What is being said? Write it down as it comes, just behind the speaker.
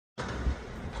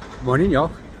Morning,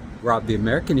 y'all. Rob the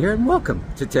American here, and welcome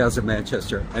to Tales of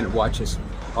Manchester and Watches.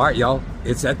 All right, y'all,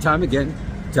 it's that time again.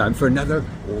 Time for another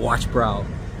Watch Prowl.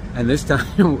 And this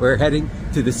time we're heading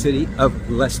to the city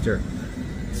of Leicester.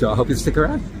 So I hope you stick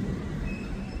around.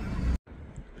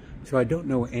 So I don't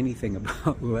know anything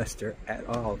about Leicester at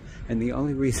all. And the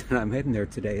only reason I'm heading there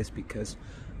today is because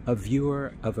a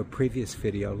viewer of a previous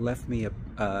video left me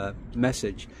a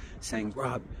message saying,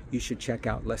 Rob, you should check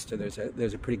out Leicester.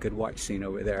 There's a pretty good watch scene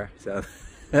over there. So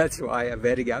that's why I'm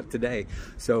heading out today.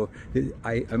 So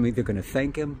I'm either going to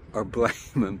thank him or blame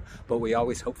him, but we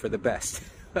always hope for the best.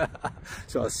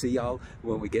 So I'll see y'all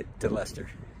when we get to Leicester.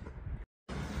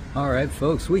 All right,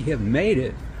 folks, we have made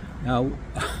it. Now,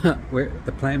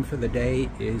 the plan for the day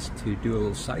is to do a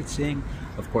little sightseeing,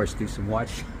 of course, do some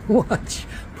watch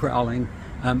prowling.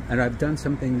 And I've done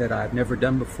something that I've never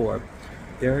done before.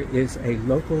 There is a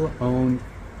local-owned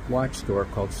watch store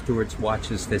called Stewart's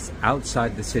Watches that's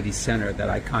outside the city center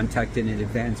that I contacted in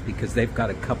advance because they've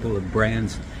got a couple of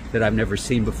brands that I've never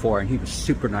seen before, and he was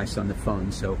super nice on the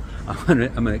phone. So I'm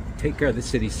gonna take care of the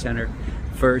city center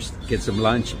first, get some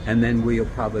lunch, and then we'll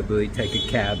probably take a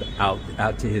cab out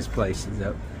to his place.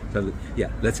 So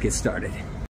yeah, let's get started.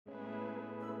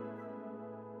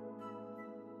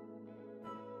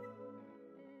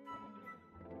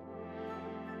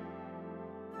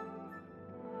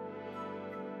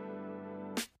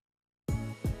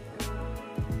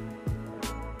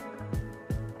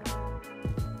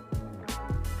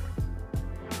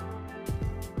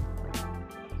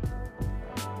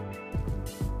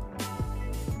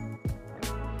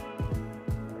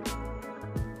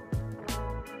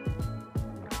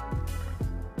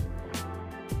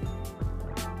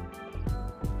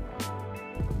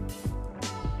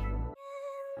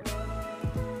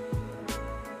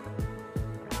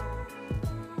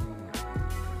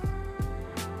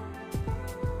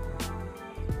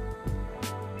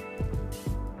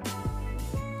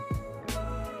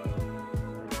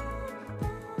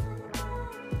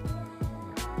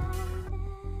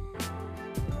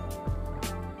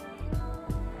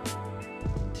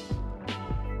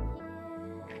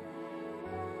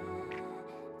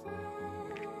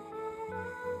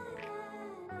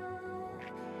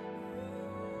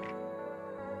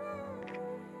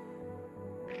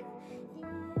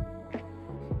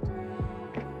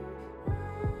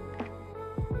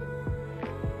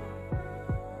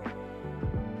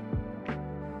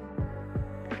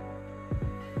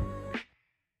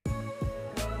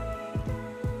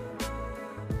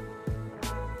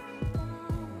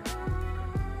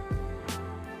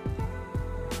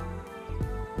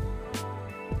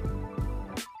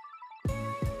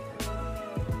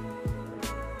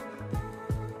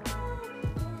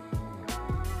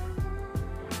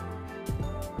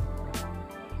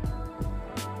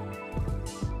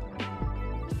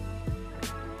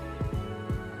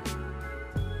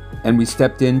 And we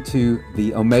stepped into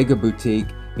the Omega Boutique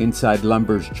inside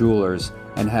Lumber's Jewellers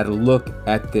and had a look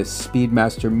at this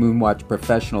Speedmaster Moonwatch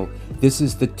Professional. This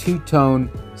is the two-tone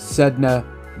Sedna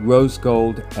rose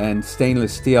gold and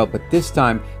stainless steel, but this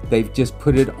time they've just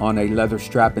put it on a leather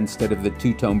strap instead of the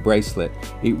two-tone bracelet.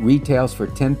 It retails for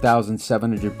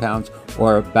 10,700 pounds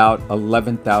or about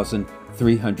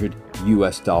 11,300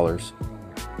 US dollars.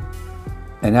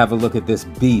 And have a look at this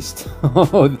beast.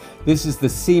 Oh, this is the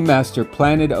Seamaster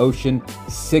Planet Ocean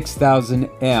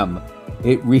 6000M.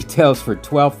 It retails for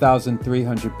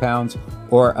 12,300 pounds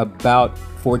or about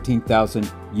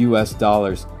 14,000 US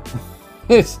dollars.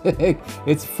 It's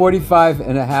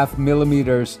 45.5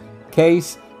 millimeters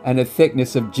case and a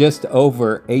thickness of just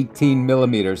over 18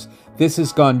 millimeters. This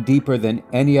has gone deeper than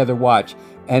any other watch,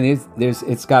 and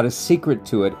it's got a secret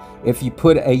to it. If you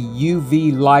put a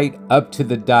UV light up to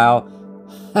the dial,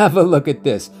 have a look at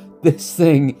this. This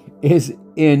thing is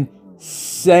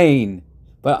insane,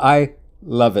 but I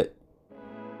love it.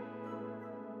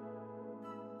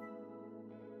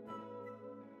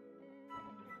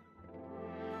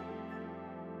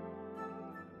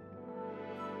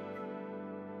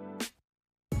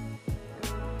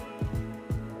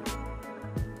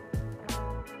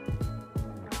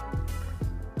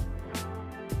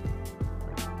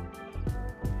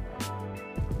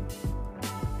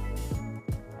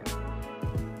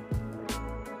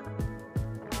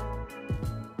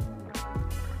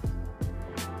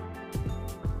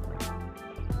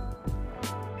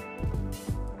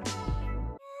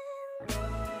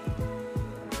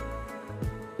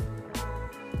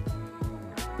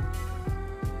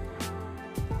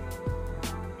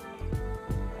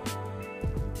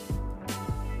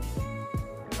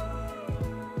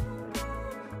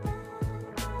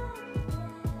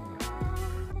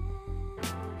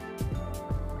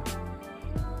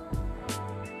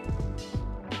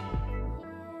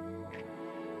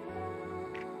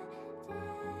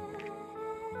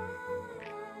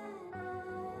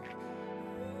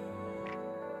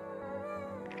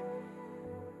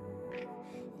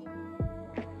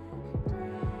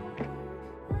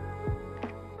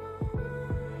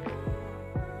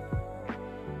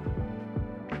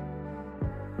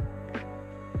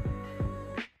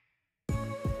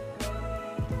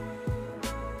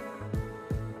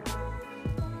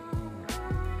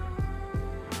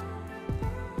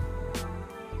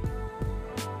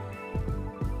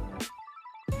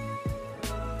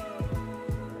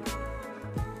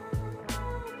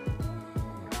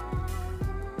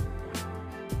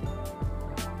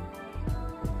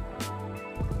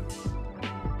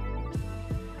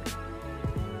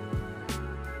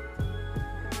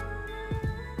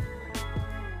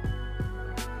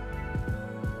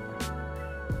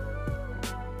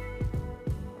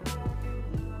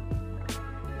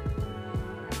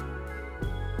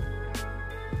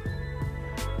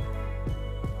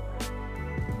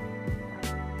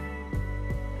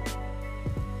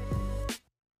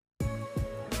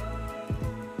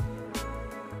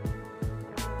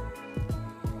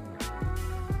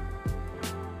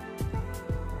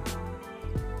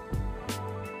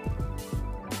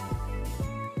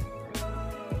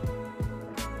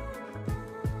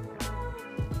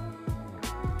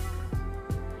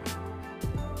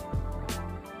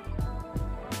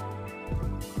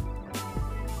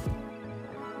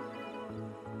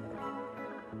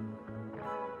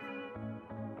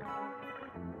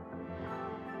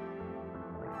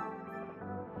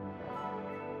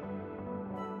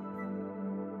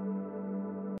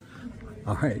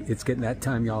 All right, it's getting that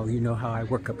time, y'all. You know how I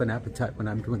work up an appetite when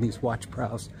I'm doing these watch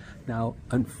prowls. Now,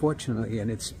 unfortunately, and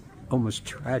it's almost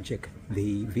tragic,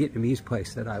 the Vietnamese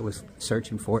place that I was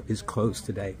searching for is closed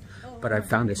today, but I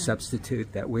found a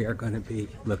substitute that we are going to be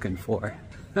looking for.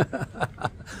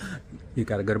 You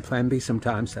got to go to plan B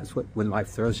sometimes. That's what, when life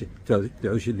throws you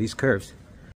these curves.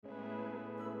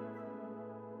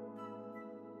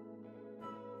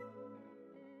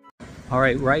 All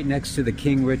right, right next to the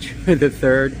King Richard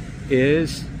III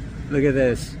is, look at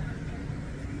this,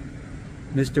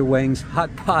 Mr. Wong's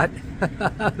Hot Pot.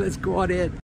 Let's go on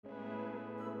in.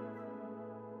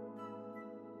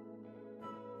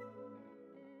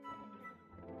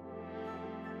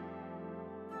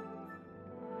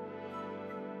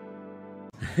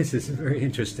 This is very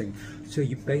interesting. So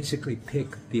you basically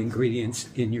pick the ingredients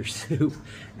in your soup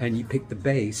and you pick the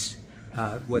base,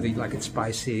 whether you like it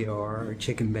spicy or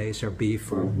chicken base or beef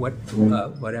or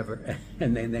whatever,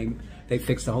 and then they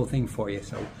fix the whole thing for you.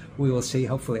 So we will see.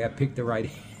 Hopefully I picked the right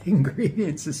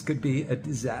ingredients. This could be a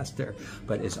disaster,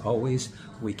 but as always,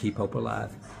 we keep hope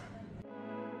alive.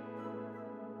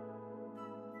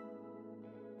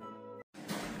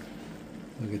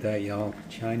 Look at that, y'all.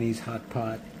 Chinese hot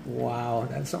pot. Wow,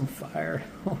 that's on fire.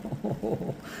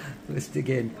 Let's dig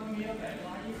in.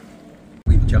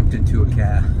 We've jumped into a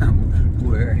cab.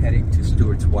 We're heading to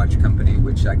Stewart's Watch Company,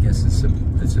 which I guess is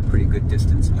a pretty good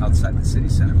distance outside the city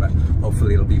center, but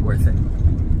hopefully it'll be worth it.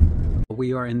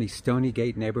 We are in the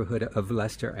Stonygate neighborhood of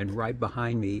Leicester, and right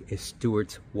behind me is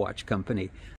Stewart's Watch Company.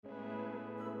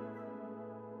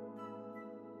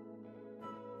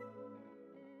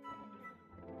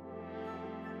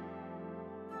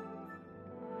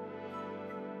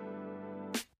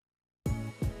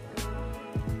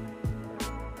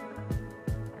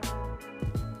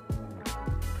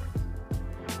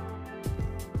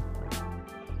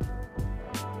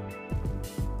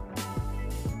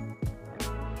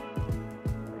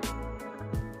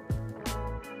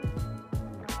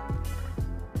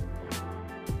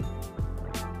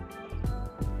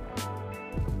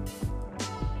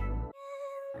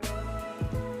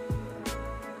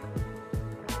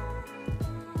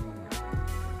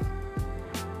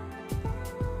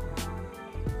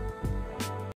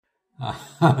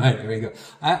 There we go.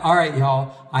 All right,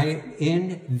 y'all. I'm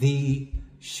in the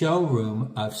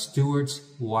showroom of Stewart's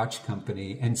Watch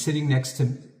Company, and sitting next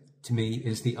to me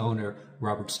is the owner,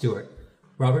 Robert Stewart.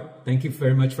 Robert, thank you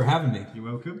very much for having me. You're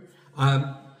welcome.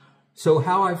 So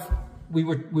we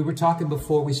were talking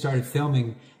before we started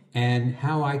filming, and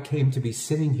how I came to be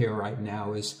sitting here right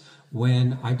now is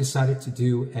when I decided to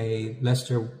do a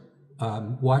Leicester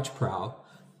watch prowl.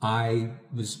 I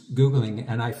was Googling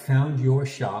and I found your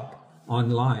shop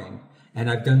online, and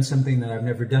I've done something that I've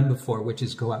never done before, which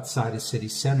is go outside of city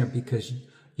center, because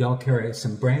y'all carry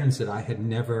some brands that I had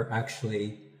never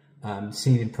actually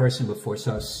seen in person before.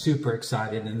 So I was super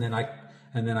excited, and then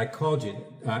I called you.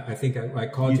 I think I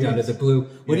called you out of the blue.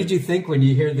 What did you think when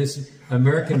you hear this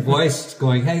American voice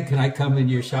going, "Hey, can I come in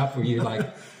your shop?" Were you like,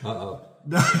 "Uh-oh"?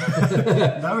 No,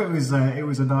 it was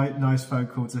a nice phone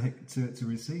call to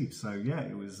receive. So yeah,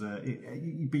 it was.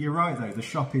 But you're right though. The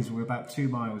shop we're about 2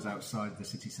 miles outside the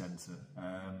city centre,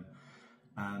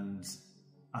 and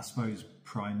I suppose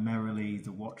primarily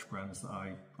the watch brands that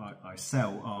I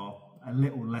sell are a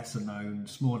little lesser known,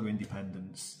 smaller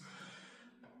independents.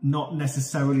 Not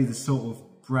necessarily the sort of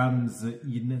brands that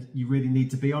you really need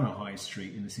to be on a high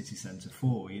street in the city centre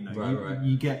for. You know,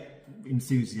 you get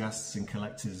enthusiasts and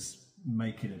collectors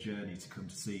making a journey to come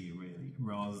to see you, really,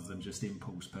 rather than just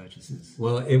impulse purchases.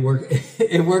 Well, it worked.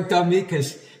 It worked on me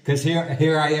because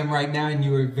here I am right now, and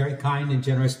you were very kind and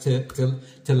generous to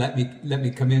let me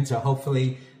come in. So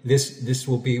hopefully this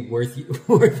will be worth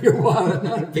your while and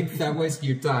not a big fat waste of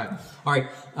your time. All right,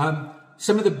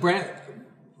 some of the brand.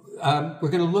 We're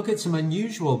going to look at some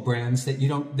unusual brands that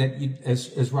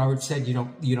as Robert said,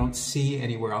 you don't see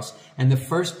anywhere else. And the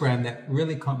first brand that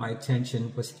really caught my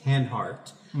attention was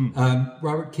Hanhart.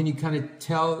 Robert, can you kind of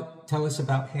tell us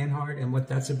about Hanhart and what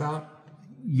that's about?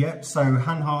 Yep. So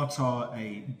Hanhart are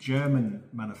a German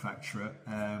manufacturer.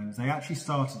 They actually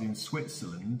started in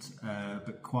Switzerland,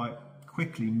 but quite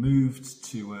quickly moved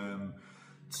to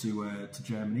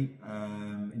Germany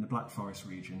in the Black Forest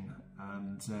region.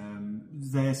 And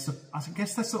I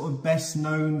guess they're sort of best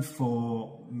known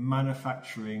for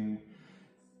manufacturing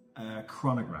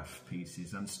chronograph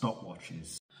pieces and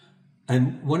stopwatches.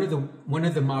 And one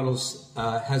of the models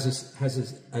has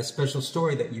a special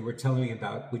story that you were telling me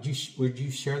about. Would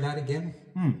you share that again?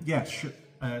 Yeah, sure.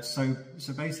 So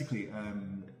basically,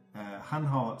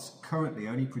 Hanhart currently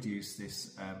only produce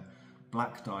this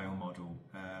black dial model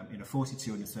in in a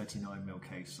 42 and a 39mm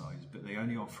case size, but they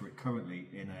only offer it currently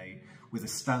with a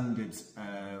standard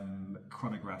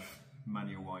chronograph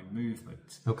manual wind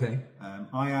movement. Okay.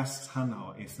 I asked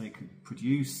Hanhart if they could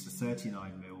produce the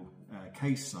 39mm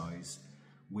case size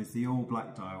with the all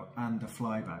black dial and a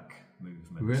flyback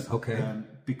movement. Okay.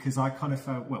 Because I kind of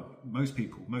felt, well, most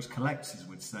collectors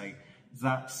would say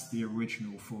that's the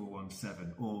original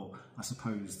 417, or I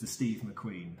suppose the Steve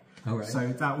McQueen. All right. So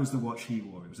that was the watch he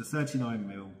wore. It was a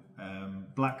 39mm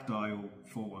black dial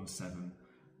 417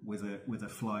 with a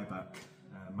flyback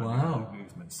manual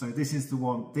movement. So this is the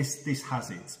one. This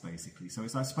has it basically. So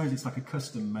I suppose it's like a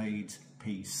custom made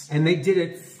piece. And they did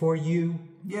it for you?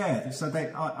 Yeah. So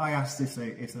I asked if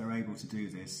they're able to do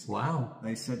this. Wow.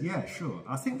 They said, yeah, sure.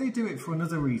 I think they do it for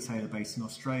another retailer based in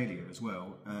Australia as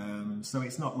well. So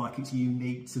it's not like it's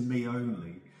unique to me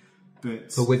only.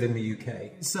 But within the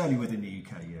UK, certainly within the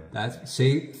UK, yeah. That's,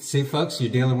 see, folks,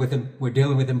 we're dealing with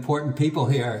important people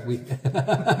here.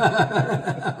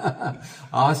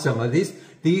 Awesome. Well, the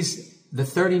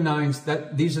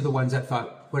 39s, these are the ones I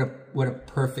thought, what a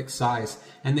perfect size.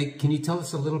 And can you tell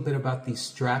us a little bit about these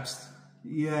straps?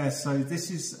 Yeah, so this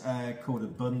is called a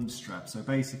bund strap. So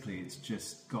basically, it's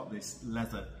just got this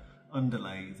leather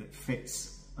underlay that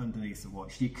fits underneath the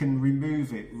watch. You can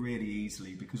remove it really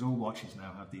easily because all watches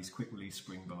now have these quick release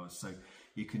spring bars, so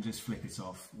you can just flip it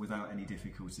off without any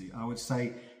difficulty. I would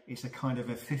say it's a kind of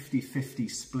a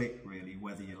 50-50 split really,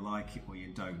 whether you like it or you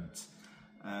don't.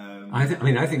 I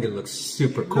think it looks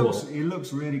super cool. It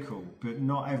looks really cool, but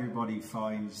not everybody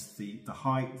finds the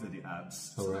height that it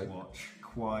adds to the watch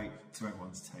quite to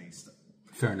everyone's taste.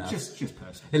 Fair enough. Just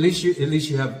personal. At least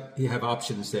you have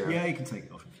options there. Yeah, you can take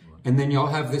it off. And then you'll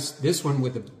have this one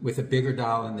with a bigger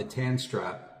dial and the tan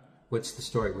strap. What's the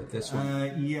story with this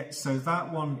one? Yeah, so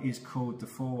that one is called the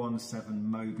 417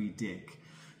 Moby Dick,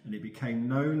 and it became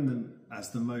known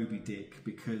as the Moby Dick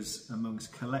because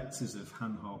amongst collectors of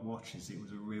Hanhart watches, it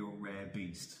was a real rare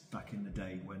beast back in the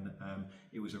day when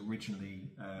it was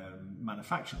originally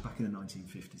manufactured back in the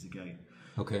 1950s again.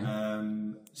 Okay.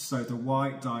 So the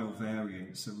white dial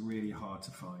variants are really hard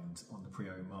to find on the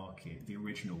pre-owned market, the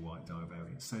original white dial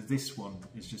variant. So this one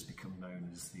has just become known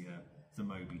as the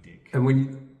Moby Dick.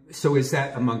 And so is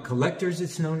that among collectors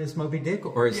it's known as Moby Dick,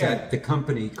 or is that the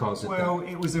company calls it that? Well,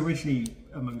 it was originally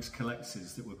amongst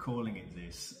collectors that were calling it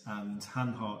this, and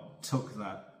Hanhart took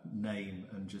that name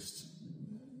and just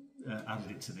added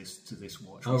it to this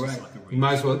watch. Oh, right. Like you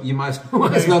might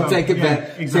as well take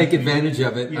advantage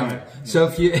of it. Yeah, So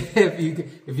if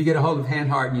you get a hold of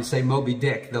Hanhart and you say Moby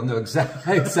Dick, they'll know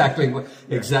exactly what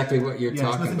you're talking about. It's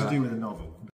nothing to do with a novel.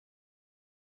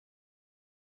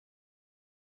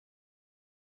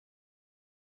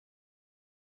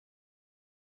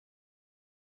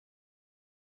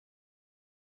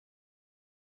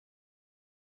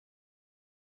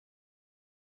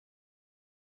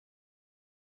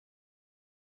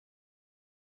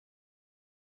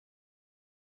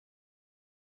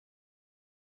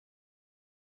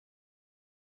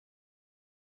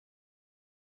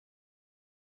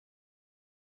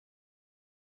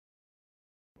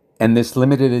 And this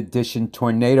limited edition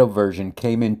Tornado version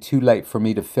came in too late for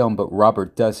me to film, but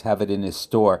Robert does have it in his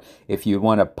store. If you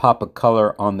want to pop a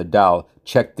color on the dial,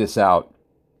 check this out.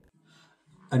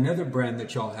 Another brand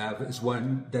that y'all have is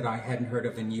one that I hadn't heard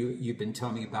of, and you've been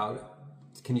telling me about.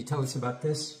 Can you tell us about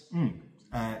this?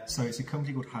 So it's a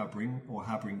company called Habring, or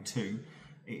Habring 2.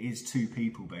 It is two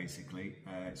people, basically.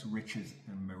 It's Richard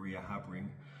and Maria Habring.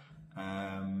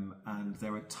 And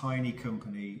they're a tiny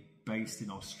company based in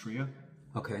Austria.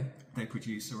 Okay. They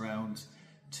produce around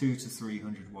 200 to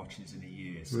 300 watches in a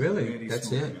year. So really? That's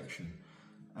small it? production.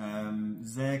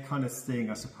 Their kind of thing,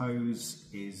 I suppose,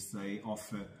 is they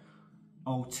offer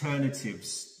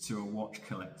alternatives to a watch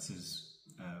collector's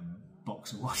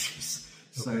box of watches.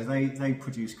 So they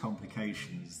produce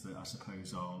complications that I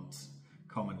suppose aren't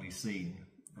commonly seen.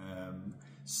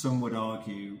 Some would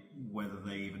argue whether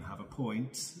they even have a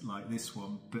point, like this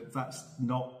one, but that's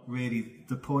not really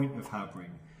the point of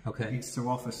Habring. Okay. It's to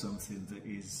offer something that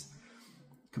is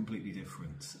completely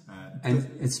different.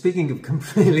 And speaking of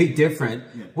completely different,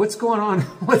 what's going on?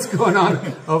 What's going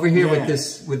on over here with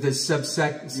this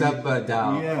sub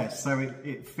dial? Yeah, so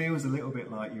it feels a little bit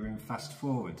like you're in fast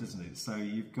forward, doesn't it? So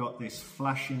you've got this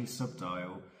flashing sub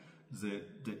dial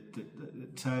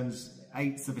that turns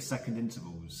 1/8 of a second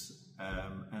intervals.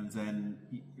 And then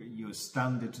your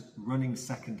standard running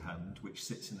second hand, which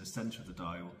sits in the centre of the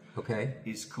dial,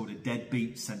 is called a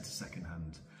deadbeat centre second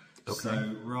hand.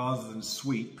 So rather than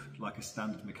sweep like a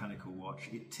standard mechanical watch,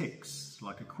 it ticks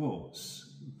like a quartz,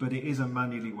 but it is a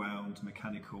manually wound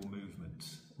mechanical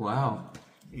movement. Wow.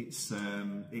 It's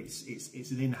an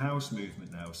in-house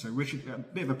movement now. So Richard, a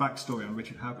bit of a backstory on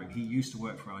Richard Habring. He used to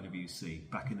work for IWC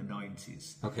back in the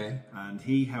 90s. Okay. And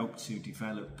he helped to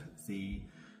develop the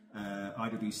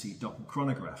IWC Doppel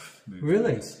chronograph movement.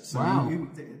 Really? So wow.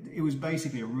 It was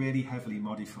basically a really heavily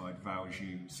modified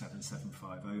Valjoux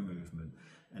 7750 movement,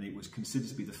 and it was considered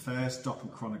to be the first Doppel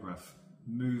chronograph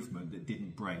movement that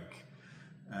didn't break.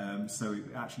 So it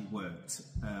actually worked.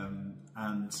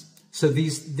 And so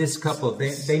this couple,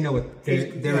 they know what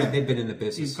they've been in the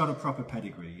business. He's got a proper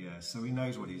pedigree, yeah. So he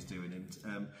knows what he's doing,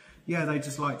 and yeah, they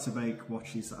just like to make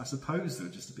watches that I suppose that are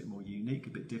just a bit more unique,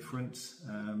 a bit different.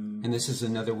 And this is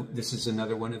another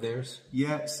one of theirs.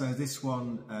 Yeah. So this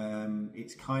one,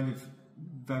 it's kind of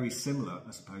very similar,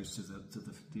 I suppose, to the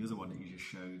other one that you just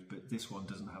showed, but this one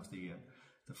doesn't have the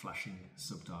flashing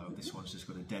subdial. This one's just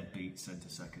got a deadbeat centre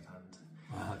second hand.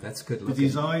 Wow, that's good looking. The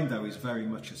design, though, is very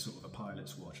much a sort of a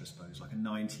pilot's watch, I suppose, like a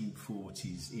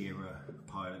 1940s era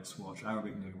pilot's watch.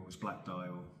 Arabic numerals, black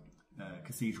dial,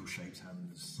 cathedral-shaped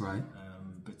hands. Right.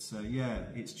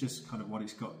 Yeah, it's just kind of what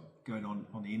it's got going on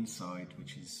the inside,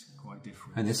 which is quite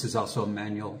different. And this is also a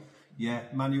manual. Yeah,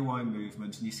 manual eye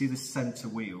movement. And you see the centre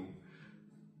wheel.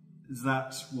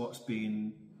 That's what's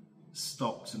been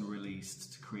stopped and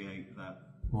released to create that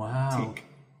tick.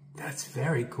 That's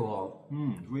very cool.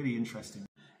 Really interesting.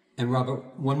 And Robert,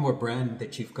 one more brand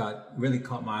that you've got really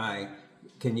caught my eye.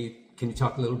 Can you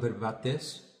talk a little bit about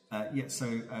this? Yeah,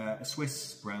 so a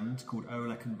Swiss brand called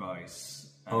Ollech and Wajs.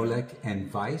 Ollech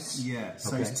and Wajs? Yeah,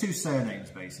 so it's two surnames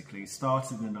basically.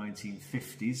 Started in the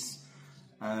 1950s.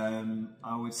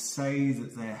 I would say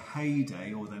that their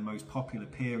heyday or their most popular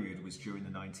period was during the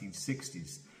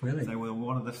 1960s. Really? They were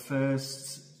one of the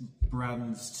first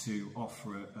brands to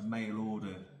offer a mail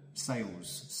order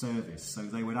sales service. So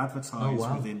they would advertise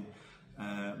within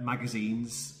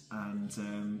magazines,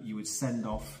 and you would send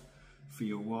off for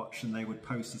your watch and they would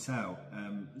post it out.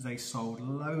 They sold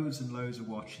loads and loads of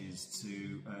watches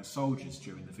to soldiers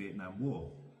during the Vietnam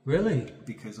War. Really?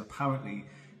 Because apparently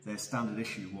their standard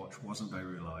issue watch wasn't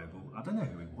very reliable. I don't know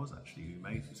who it was actually who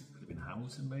made it. It could have been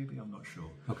Hamilton maybe, I'm not sure.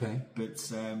 Okay. But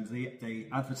they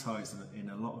advertised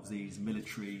in a lot of these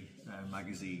military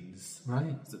magazines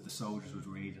that the soldiers would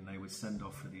read, and they would send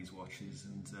off for these watches.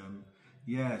 And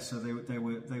yeah, so they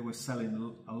were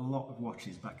selling a lot of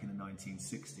watches back in the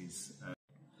 1960s.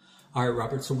 All right,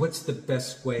 Robert, so what's the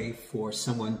best way for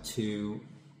someone to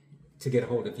get a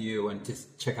hold of you and to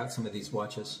check out some of these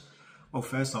watches? Well,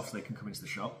 first off, they can come into the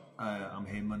shop. I'm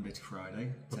here Monday to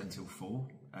Friday, 10 till 4.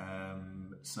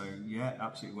 So yeah,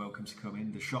 absolutely welcome to come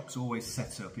in. The shop's always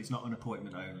set up. It's not an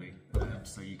appointment only,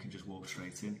 so you can just walk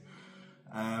straight in.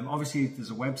 Obviously,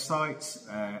 there's a website.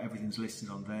 Everything's listed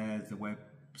on there. The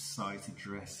website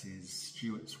address is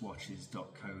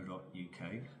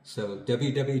stewartswatches.co.uk. So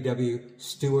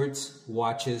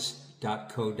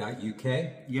www.stewartswatches.co.uk.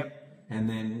 Yep. And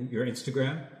then your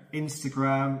Instagram?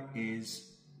 Instagram is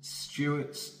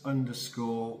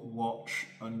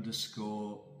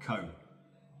Stewarts_watch_co.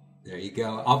 There you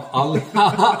go. I'll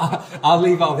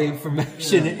leave all the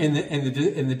information in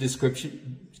the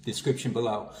description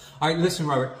below. All right, listen,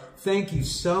 Robert. Thank you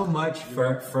so much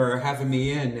for having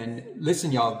me in. And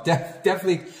listen, y'all,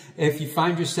 definitely, if you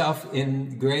find yourself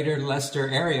in greater Leicester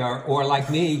area, or like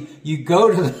me, you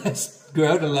go to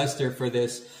Leicester for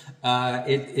this.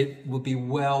 It will be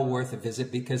well worth a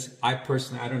visit, because I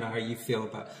personally, I don't know how you feel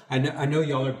about it. I know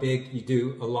y'all are big. You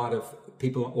do a lot of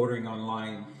people ordering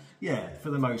online. Yeah,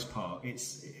 for the most part.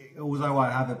 Although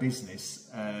I have a business,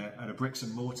 and a bricks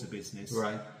and mortar business,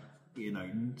 right? You know,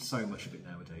 so much of it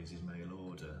nowadays is mail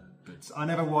order. But I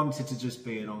never wanted to just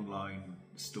be an online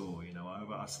store. You know,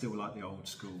 I still like the old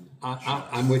school.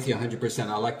 I'm with you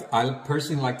 100%. I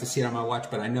personally like to see it on my watch,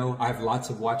 but I know I have lots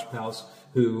of watch pals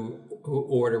who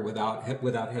order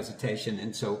without hesitation,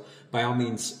 and so by all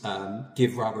means,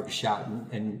 give Robert a shot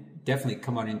and definitely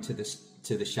come on into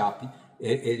the shop.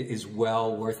 It is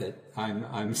well worth it.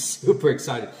 I'm super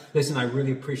excited. Listen, I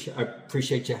really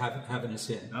appreciate you having us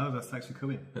in. Oh, thanks for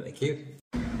coming. Thank you.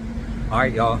 All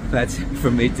right, y'all. That's it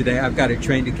from me today. I've got a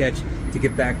train to catch to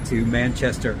get back to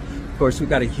Manchester. Of course, we've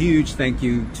got a huge thank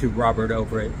you to Robert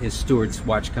over at his Stewart's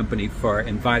Watch Company for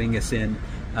inviting us in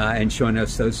and showing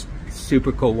us those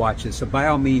super cool watches. So by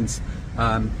all means,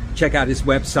 check out his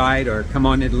website or come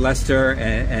on into Leicester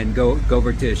and go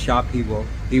over to his shop. He will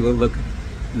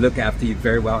look after you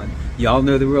very well. And you all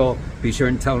know the rule. Be sure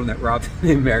and tell him that Rob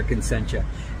the American sent you.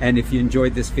 And if you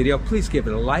enjoyed this video, please give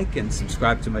it a like and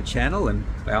subscribe to my channel. And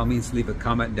by all means, leave a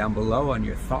comment down below on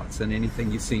your thoughts on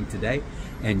anything you've seen today.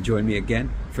 And join me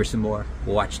again for some more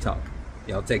Watch Talk.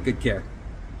 Y'all take good care.